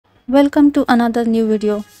Welcome to another new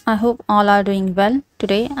video. I hope all are doing well.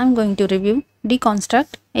 Today I'm going to review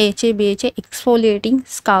Deconstruct AHA Exfoliating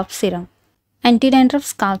Scalp Serum. Anti-dandruff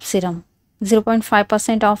Scalp Serum.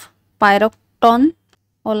 0.5% of pyroxone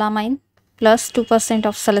olamine plus 2%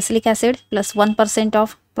 of salicylic acid plus 1%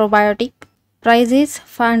 of probiotic. Price is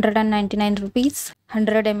 599 rupees,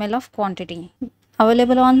 100 ml of quantity.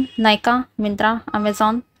 Available on Nykaa, Myntra,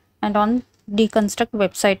 Amazon and on Deconstruct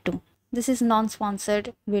website too. This is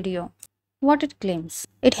non-sponsored video. What it claims.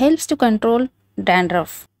 It helps to control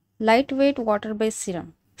dandruff. Lightweight water-based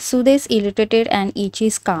serum. Soothes irritated and itchy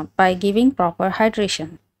scalp by giving proper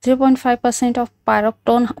hydration. 0.5% of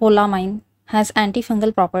pyroxone olamine has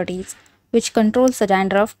antifungal properties which controls the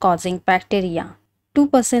dandruff causing bacteria.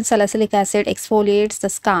 2% salicylic acid exfoliates the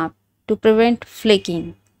scalp to prevent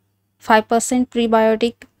flaking. 5%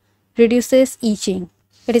 prebiotic reduces itching.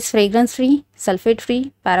 It is fragrance-free,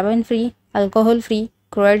 sulfate-free, paraben-free, alcohol-free,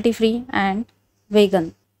 cruelty-free and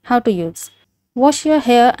vegan. How to use. Wash your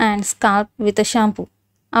hair and scalp with a shampoo.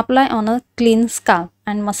 Apply on a clean scalp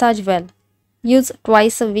and massage well. Use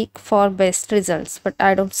twice a week for best results, but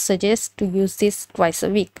I don't suggest to use this twice a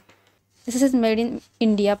week. This is made in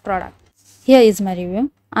India product. Here is my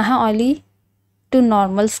review. I have oily to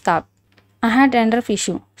normal scalp. I had dandruff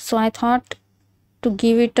issue, so I thought to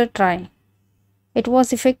give it a try. It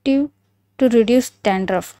was effective to reduce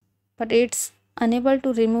dandruff, but it's unable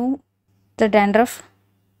to remove the dandruff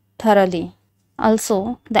thoroughly.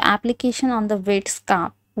 Also, the application on the wet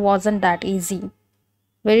scalp wasn't that easy.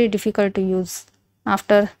 Very difficult to use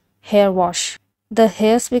after hair wash. The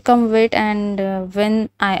hairs become wet and when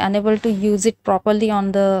I unable to use it properly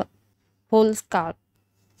on the whole scalp,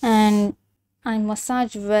 and I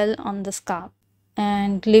massage well on the scalp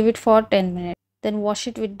and leave it for 10 minutes. Then wash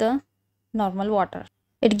it with the normal water.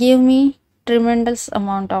 It gave me tremendous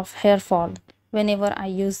amount of hair fall whenever I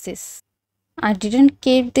use this. I didn't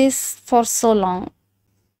keep this for so long.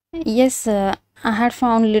 Yes, I had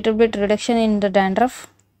found little bit reduction in the dandruff.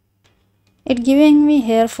 It giving me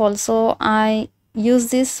hair fall, so I use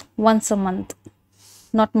this once a month,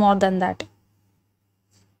 not more than that.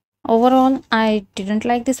 Overall, I didn't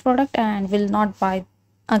like this product and will not buy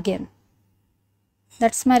again.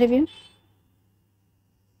 That's my review.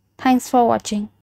 Thanks for watching.